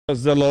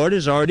Because the Lord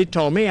has already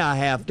told me I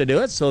have to do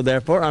it, so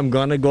therefore I'm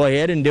going to go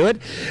ahead and do it.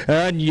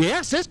 And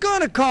yes, it's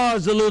going to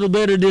cause a little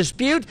bit of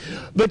dispute,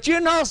 but you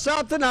know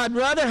something? I'd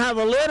rather have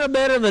a little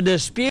bit of a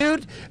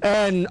dispute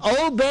and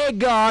obey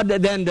God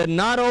than to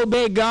not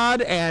obey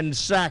God and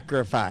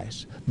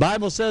sacrifice.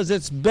 Bible says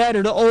it's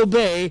better to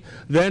obey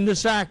than to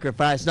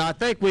sacrifice. Now, I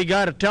think we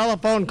got a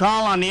telephone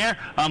call on the air.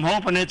 I'm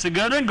hoping it's a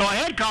good one. Go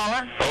ahead,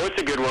 caller. Oh, it's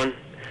a good one.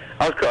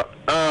 I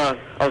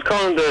was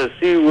calling to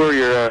see where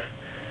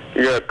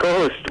your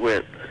co-host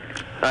went.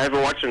 I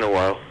haven't watched in a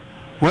while.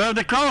 Where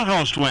the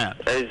co-host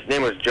went? His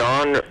name was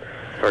John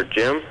or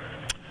Jim.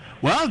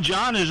 Well,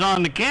 John is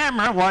on the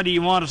camera. Why do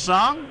you want a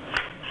song?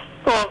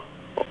 Oh,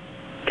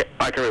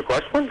 I can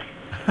request one?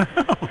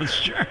 Oh,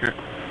 sure.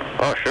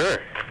 Oh, sure.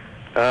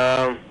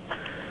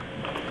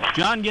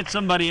 John, get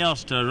somebody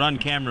else to run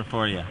camera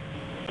for you.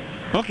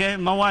 Okay,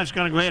 my wife's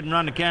going to go ahead and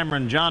run the camera,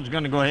 and John's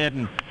going to go ahead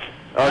and...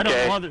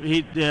 Okay.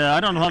 I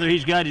don't know whether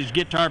he's got his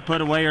guitar put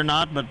away or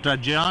not,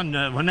 but John,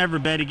 whenever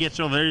Betty gets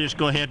over there, just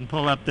go ahead and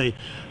pull up the...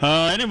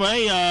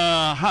 Anyway,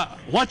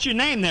 what's your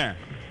name there?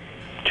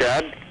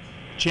 Chad.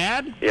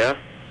 Chad? Yeah.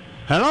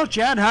 Hello,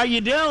 Chad. How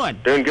you doing?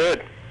 Doing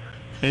good.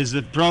 Is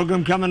the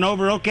program coming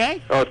over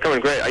okay? Oh, it's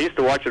coming great. I used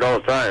to watch it all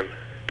the time.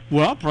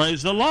 Well,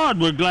 praise the Lord.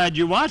 We're glad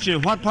you're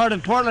watching. What part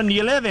of Portland do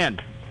you live in?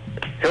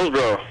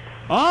 Hillsboro.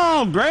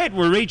 Oh, great.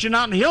 We're reaching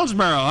out in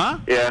Hillsboro, huh?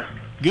 Yeah.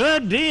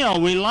 Good deal.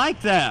 We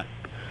like that.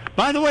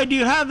 By the way, do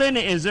you have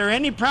any? Is there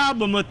any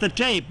problem with the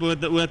tape,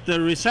 with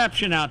the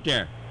reception out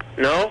there?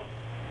 No.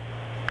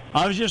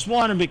 I was just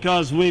wondering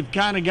because we've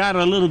kind of got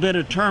a little bit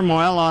of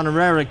turmoil on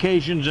rare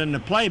occasions in the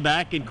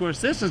playback. And of course,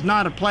 this is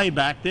not a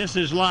playback. This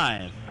is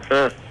live.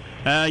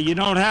 You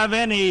don't have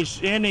any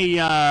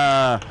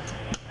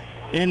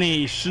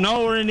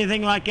snow or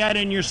anything like that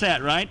in your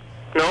set, right?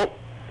 Nope.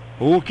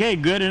 Okay,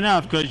 good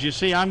enough, because you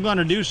see, I'm going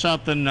to do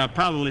something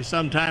probably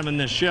sometime in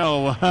this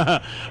show.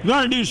 I'm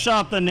going to do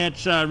something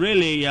that's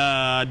really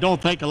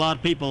don't think a lot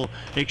of people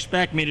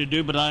expect me to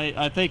do, but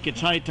I think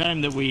it's high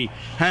time that we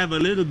have a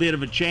little bit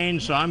of a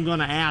change, so I'm going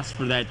to ask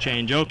for that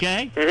change,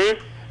 okay?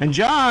 Mm-hmm. And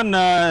John,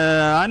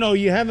 I know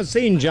you haven't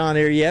seen John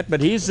here yet,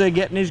 but he's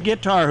getting his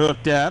guitar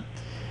hooked up.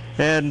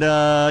 And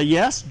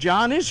yes,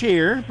 John is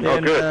here. Oh,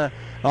 and, good.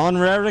 On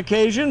rare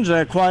occasions,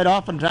 quite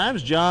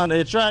oftentimes, John,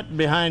 it's right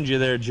behind you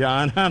there,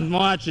 John. I'm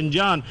watching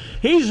John.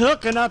 He's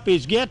hooking up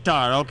his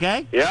guitar,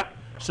 okay? Yeah.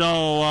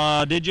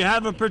 So, did you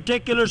have a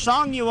particular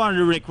song you wanted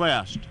to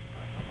request?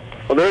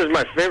 Well, there's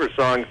my favorite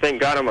song,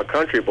 Thank God I'm a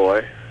Country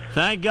Boy.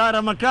 Thank God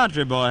I'm a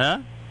country boy, huh?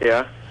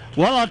 Yeah.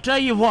 Well, I'll tell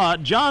you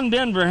what, John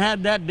Denver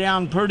had that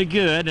down pretty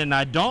good, and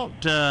I don't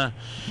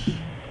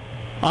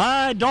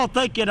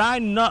think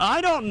I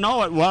don't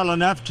know it well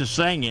enough to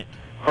sing it.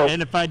 Oh.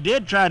 And if I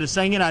did try to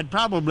sing it, I'd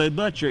probably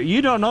butcher it.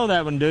 You don't know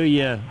that one, do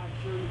you?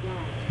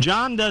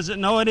 John doesn't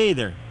know it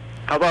either.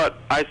 How about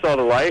I Saw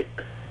the Light?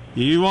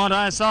 You want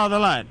I Saw the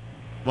Light?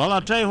 Well,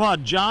 I'll tell you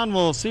what, John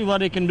will see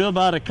what he can do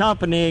about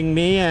accompanying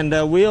me, and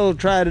we'll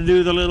try to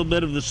do the little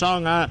bit of the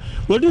song.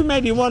 We'll do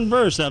maybe one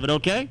verse of it,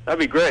 okay? That'd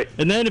be great.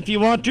 And then if you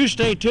want to,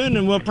 stay tuned,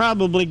 and we'll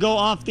probably go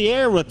off the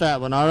air with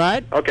that one, all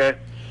right? Okay.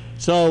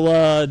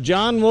 So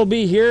John will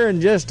be here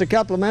in just a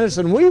couple of minutes,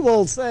 and we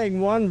will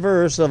sing one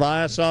verse of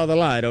I Saw the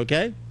Light,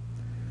 okay?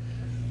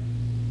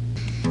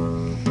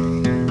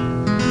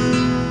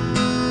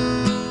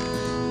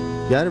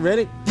 Got it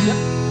ready? Yep.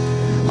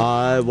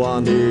 I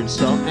wandered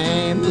so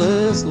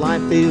aimless,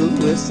 life filled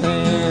with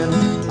sand.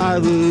 I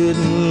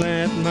wouldn't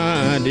let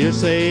my dear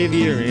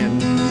Savior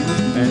in,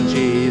 and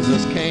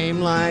Jesus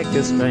came like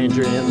a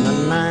stranger in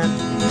the night.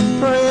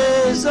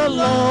 Praise the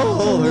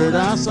Lord,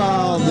 I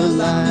saw the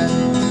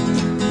light.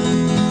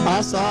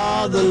 I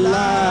saw the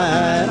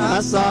light,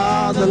 I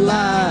saw the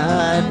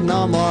light.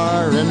 No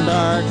more in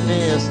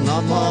darkness,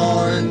 no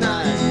more in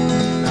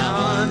night. Now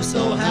I'm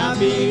so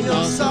happy,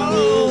 no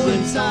sorrow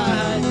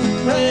inside.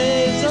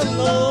 Praise the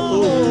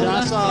Lord,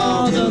 I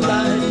saw the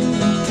light.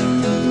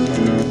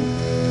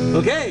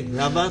 Okay,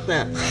 how about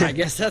that? I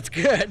guess that's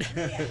good.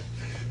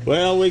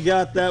 Well, we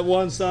got that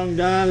one song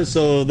done,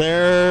 so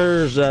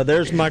there's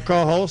my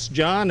co-host,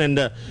 John,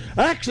 and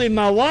actually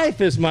my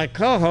wife is my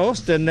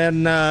co-host, and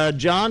then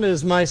John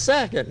is my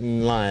second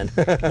in line.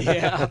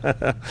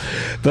 Yeah.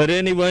 But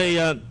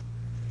anyway,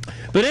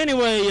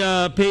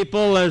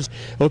 people,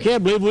 okay, I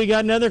believe we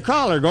got another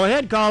caller. Go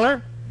ahead,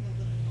 caller.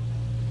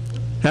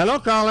 Hello,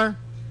 caller.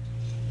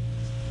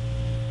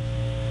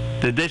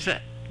 Did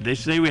they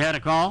say we had a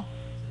call?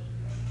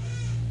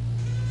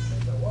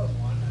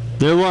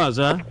 There was,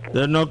 huh?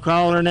 There's no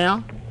caller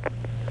now?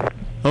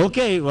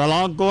 Okay, well,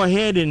 I'll go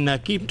ahead and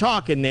keep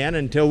talking then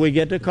until we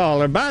get the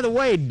caller. By the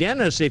way,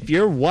 Dennis, if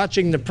you're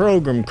watching the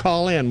program,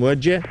 call in,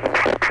 would you?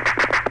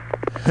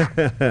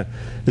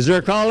 Is there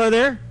a caller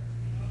there?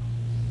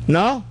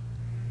 No?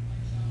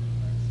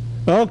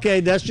 Okay,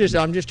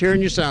 I'm just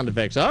hearing your sound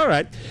effects. All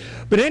right.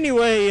 But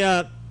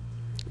anyway,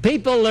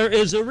 people, there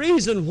is a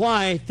reason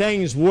why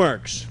things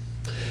works.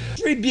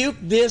 Rebuke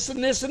this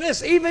and this and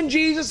this. Even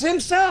Jesus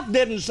himself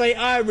didn't say,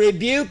 I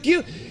rebuke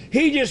you.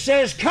 He just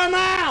says, come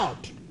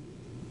out.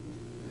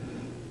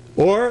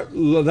 Or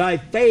thy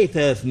faith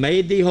hath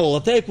made thee whole. I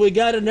think we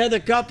got another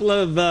couple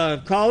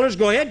of callers.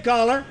 Go ahead,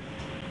 caller.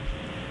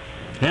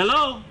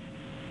 Hello?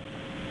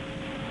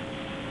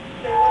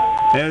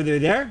 Are they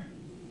there?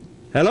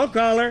 Hello,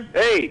 caller.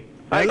 Hey.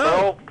 Hi, Hello.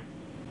 Carl.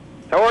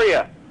 How are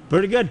you?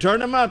 Pretty good. Turn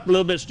them up a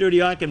little bit,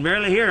 studio. I can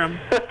barely hear them.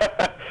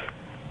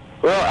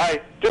 Well,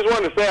 I just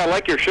wanted to say I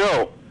like your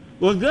show.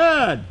 Well,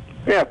 good.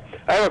 Yeah.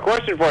 I have a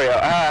question for you.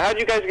 How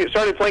did you guys get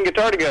started playing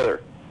guitar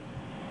together?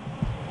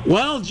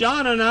 Well,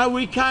 John and I,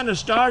 we kind of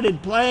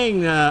started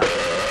playing.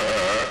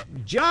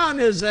 John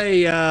has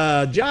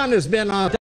been on